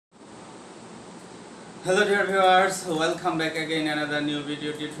Hello dear viewers, welcome back again another new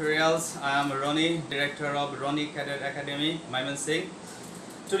video tutorials. I am Ronnie, director of Ronnie Cadet Academy, Singh.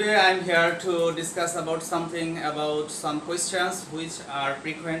 Today I am here to discuss about some questions which are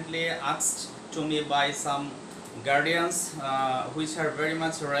frequently asked to me by some guardians, which are very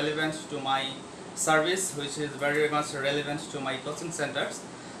much relevant to my service, which is very much relevant to my coaching centers.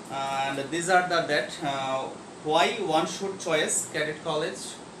 And these are why one should choose cadet college,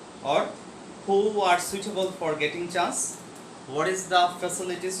 or who are suitable for getting chance, what is the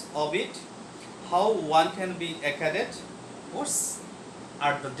facilities of it, how one can be a cadet, what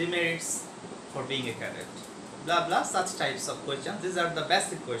are the demerits for being a cadet, blah blah, such types of questions. These are the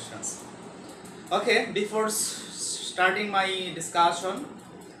basic questions. Okay, before starting my discussion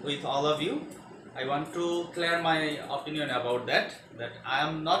with all of you, I want to clear my opinion about that I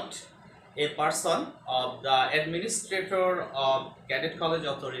am not a person of the administrator of Cadet College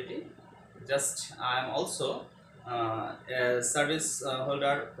Authority. Just I am also a service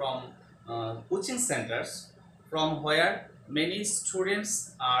holder from coaching centers, from where many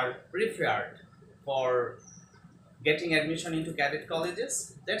students are prepared for getting admission into cadet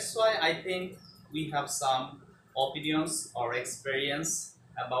colleges. That's why I think we have some opinions or experience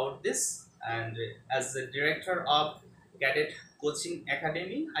about this. And as the director of Cadet Coaching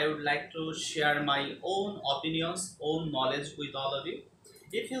Academy, I would like to share my own opinions, own knowledge with all of you.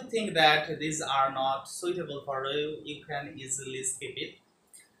 If you think that these are not suitable for you, you can easily skip it.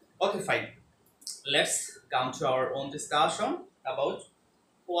 Okay, fine. Let's come to our own discussion about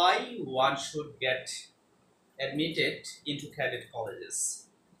why one should get admitted into cadet colleges.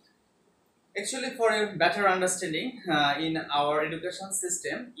 Actually, for a better understanding, in our education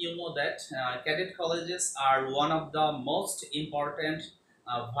system, you know that cadet colleges are one of the most important,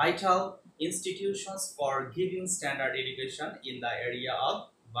 vital institutions for giving standard education in the area of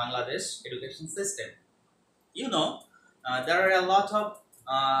Bangladesh education system. You know, there are a lot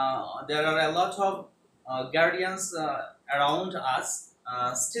of guardians around us.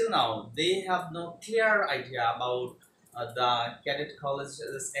 Still now, they have no clear idea about the cadet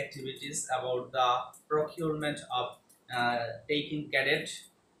college's activities, about the procurement of taking cadet,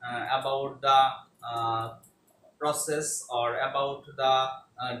 about the process, or about the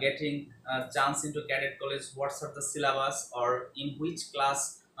getting chance into cadet college, what's are the syllabus, or in which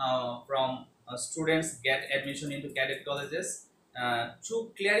class from students get admission into cadet colleges.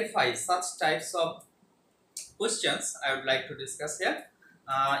 To clarify such types of questions, I would like to discuss here.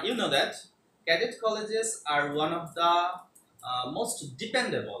 You know that cadet colleges are one of the most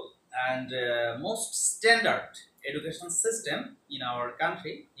dependable and most standard education system in our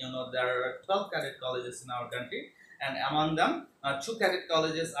country. You know, there are 12 cadet colleges in our country, and among them, 2 cadet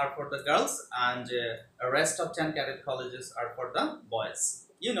colleges are for the girls, and the rest of 10 cadet colleges are for the boys.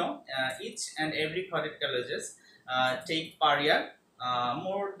 You know, each and every cadet colleges take per year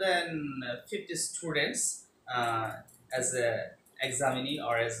more than 50 students as a examinee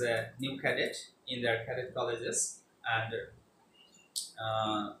or as a new cadet in their cadet colleges. And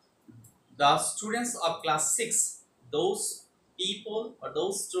the students of class 6, those people or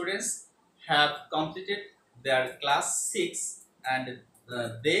those students have completed their class 6, and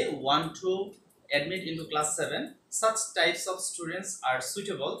they want to admit into class 7. Such types of students are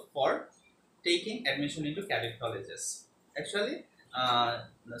suitable for taking admission into cadet colleges. Actually,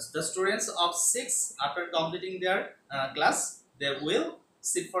 the students of 6, after completing their class, they will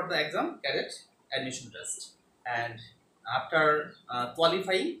sit for the exam, cadet admission test, and after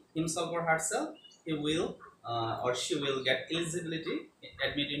qualifying himself or herself, he will or she will get eligibility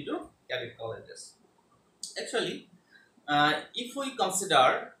admit into cadet colleges. Actually, if we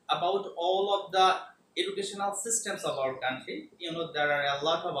consider about all of the educational systems of our country, you know, there are a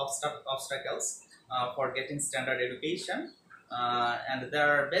lot of obstacles for getting standard education, and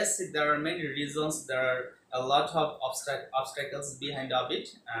there are many reasons. There are a lot of obstacles behind of it,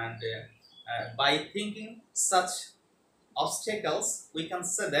 and by thinking such obstacles, we can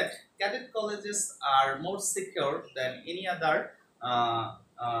say that cadet colleges are more secure than any other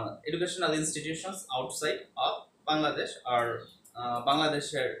educational institutions outside of Bangladesh, or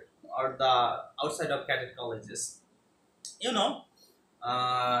Bangladesh, or the outside of cadet colleges. You know,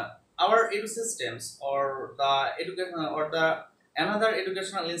 our edu systems, or the education, or the another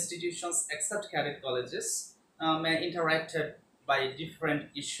educational institutions except cadet colleges may interacted by different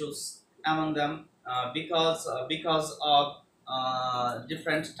issues among them, because of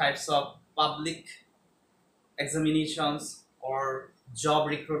different types of public examinations, or job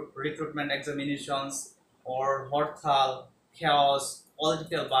recruitment examinations, or mortal chaos,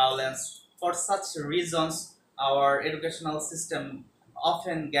 political violence. For such reasons, our educational system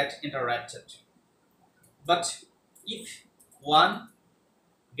often get interrupted. But if one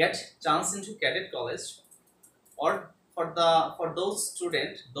get chance into cadet college, or for those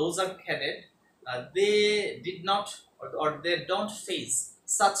students, those are cadet, they did not, or they don't face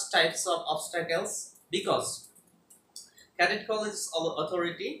such types of obstacles, because cadet college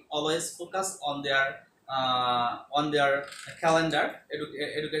authority always focus on their calendar,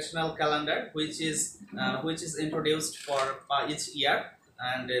 educational calendar, which is introduced for each year,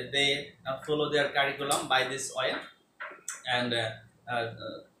 and they follow their curriculum by this way. And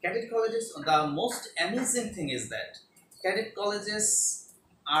cadet colleges, the most amazing thing is that cadet colleges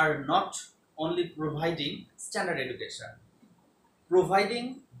are not only providing standard education,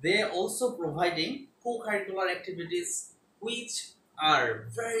 they also providing co-curricular activities which are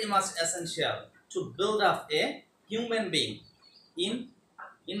very much essential to build up a human being, in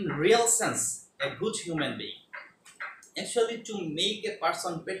real sense a good human being, actually to make a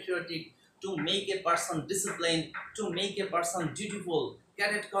person patriotic, to make a person disciplined, to make a person dutiful.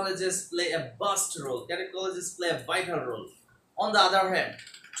 Cadet colleges play a vast role, cadet colleges play a vital role. On the other hand,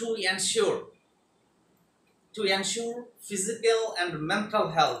 to ensure physical and mental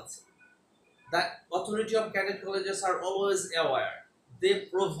health, the authority of cadet colleges are always aware. They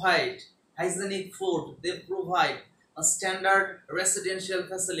provide hygienic food, they provide a standard residential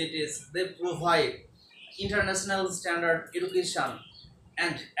facilities, they provide international standard education,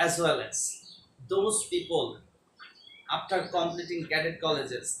 and as well as those people after completing cadet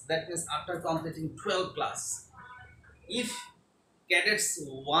colleges, that means after completing 12 class, if cadets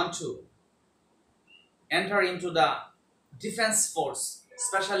want to enter into the defense force,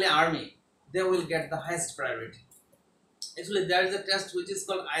 especially army, they will get the highest priority. Actually, there is a test which is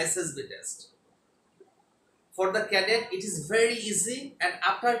called ISSB test. For the cadet, it is very easy, and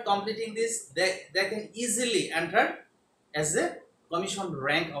after completing this, they can easily enter as a commissioned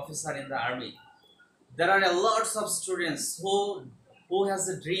rank officer in the army. There are a lots of students who has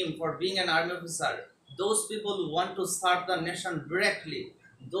a dream for being an army officer. Those people who want to serve the nation directly,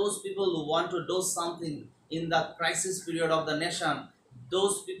 those people who want to do something in the crisis period of the nation,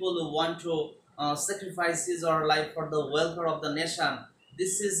 those people who want to sacrifice his or her life for the welfare of the nation.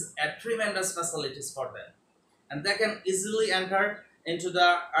 This is a tremendous facilities for them, and they can easily enter into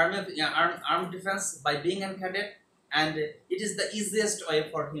the armed defense by being a cadet, and it is the easiest way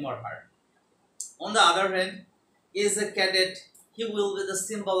for him or her. On the other hand, is a cadet, he will be the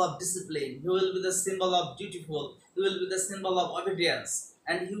symbol of discipline, he will be the symbol of dutiful, he will be the symbol of obedience,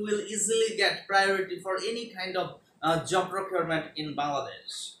 and he will easily get priority for any kind of job procurement in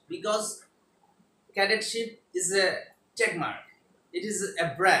Bangladesh, because cadetship is a tag mark, it is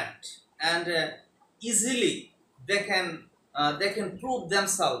a brand, and easily they can prove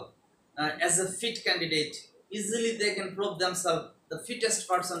themselves as a fit candidate. Easily they can prove themselves the fittest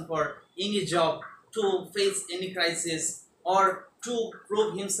person for any job, to face any crisis, or to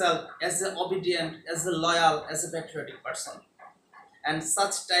prove himself as an obedient, as a loyal, as a patriotic person. And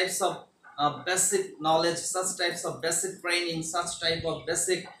such types of basic knowledge, such types of basic training, such type of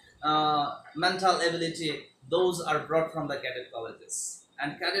basic mental ability, those are brought from the cadet colleges.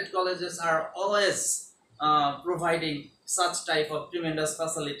 And cadet colleges are always providing such type of tremendous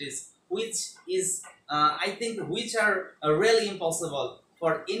facilities, which is I think which are really impossible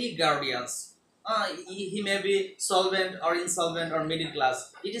for any guardians. He may be solvent or insolvent or middle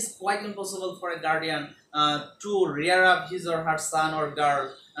class. It is quite impossible for a guardian to rear up his or her son or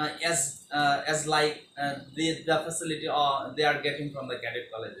girl as like the facility they are getting from the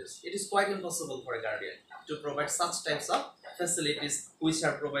cadet colleges. It is quite impossible for a guardian to provide such types of facilities which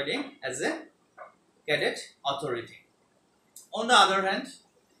are providing as a cadet authority. On the other hand,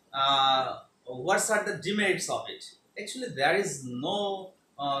 what are the demerits of it? Actually, there is no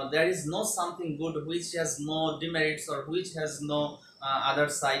something good which has no demerits, or which has no other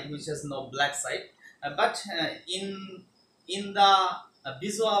side, which has no black side. But in the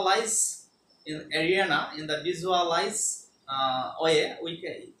visualize in arena, in the visualize way,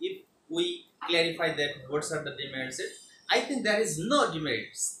 if we clarify that what are the demerits, I think there is no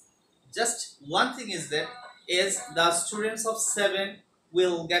demerits. Just one thing is that is the students of 7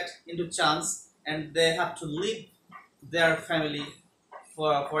 will get into chance, and they have to leave their family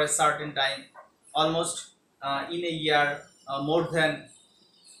for a certain time, almost in a year, more than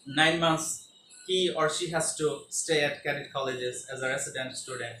 9 months, he or she has to stay at cadet colleges as a resident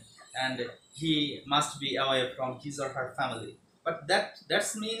student, and he must be away from his or her family. But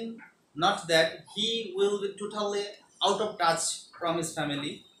that's mean not that he will be totally out of touch from his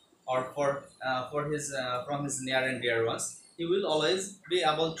family, or for his from his near and dear ones. He will always be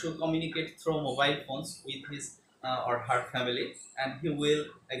able to communicate through mobile phones with his or her family, and he will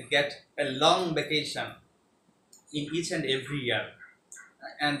get a long vacation in each and every year.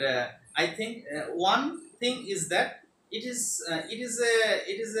 And I think one thing is that it is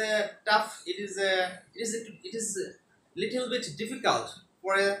a tough, it is a little bit difficult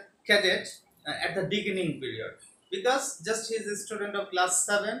for a cadet at the beginning period, because just he is a student of class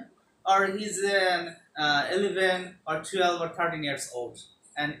 7, or he's 11 or 12 or 13 years old,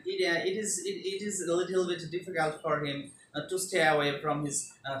 and it is a little bit difficult for him to stay away from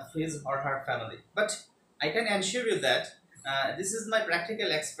his or her family. But I can assure you that this is my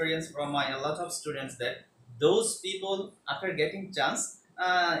practical experience from my a lot of students, that those people, after getting chance,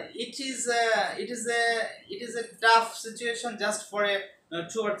 it is a tough situation just for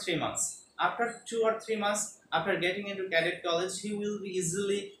 2 or 3 months. After 2 or 3 months, after getting into cadet college, he will be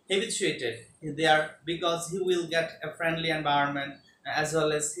easily habituated there, because he will get a friendly environment, as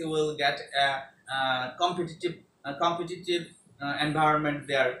well as he will get a competitive environment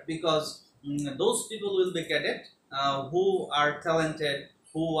there, because those people will be cadet who are talented,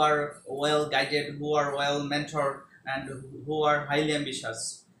 who are well guided, who are well mentored, and who are highly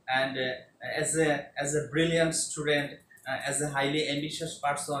ambitious. And as a brilliant student, as a highly ambitious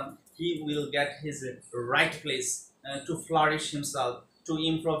person, he will get his right place to flourish himself, to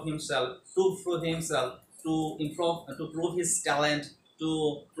improve himself, to prove himself, to prove his talent,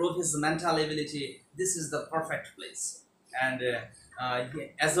 to prove his mental ability. This is the perfect place. And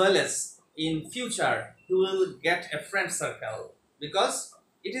as well as in future, he will get a friend circle, because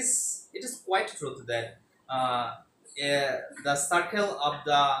it is quite true that the circle of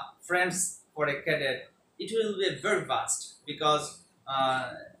the friends for a cadet, it will be very vast, because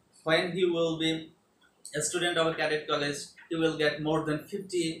when he will be a student of a cadet college, he will get more than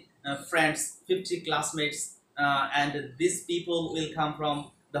 50 friends, 50 classmates, and these people will come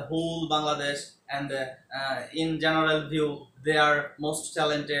from the whole Bangladesh. And in general view, they are most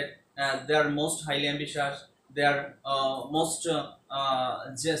talented, they are most highly ambitious, they are most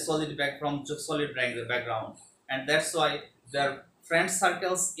just solid back from solid background, and that's why their friend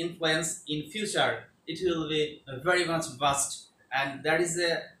circles influence in future, it will be very much vast. And there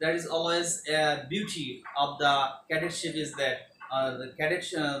is always a beauty of the cadetship, is that the cadet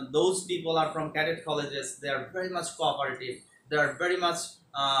those people are from cadet colleges, they are very much cooperative, they are very much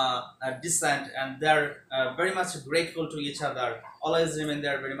decent, and they are very much grateful to each other. Always remain, they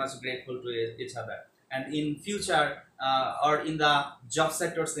are very much grateful to each other. And in future, or in the job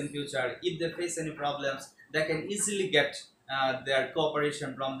sectors in future, if they face any problems, they can easily get their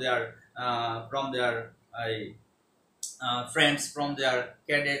cooperation from their friends, from their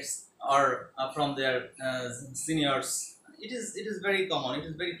cadets, or from their seniors. It is very common. It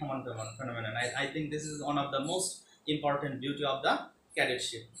is very common phenomenon. I think this is one of the most important beauty of the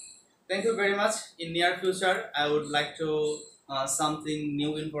cadetship. Thank you very much. In near future, I would like to something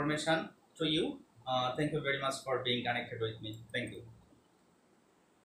new information to you. Thank you very much for being connected with me. Thank you.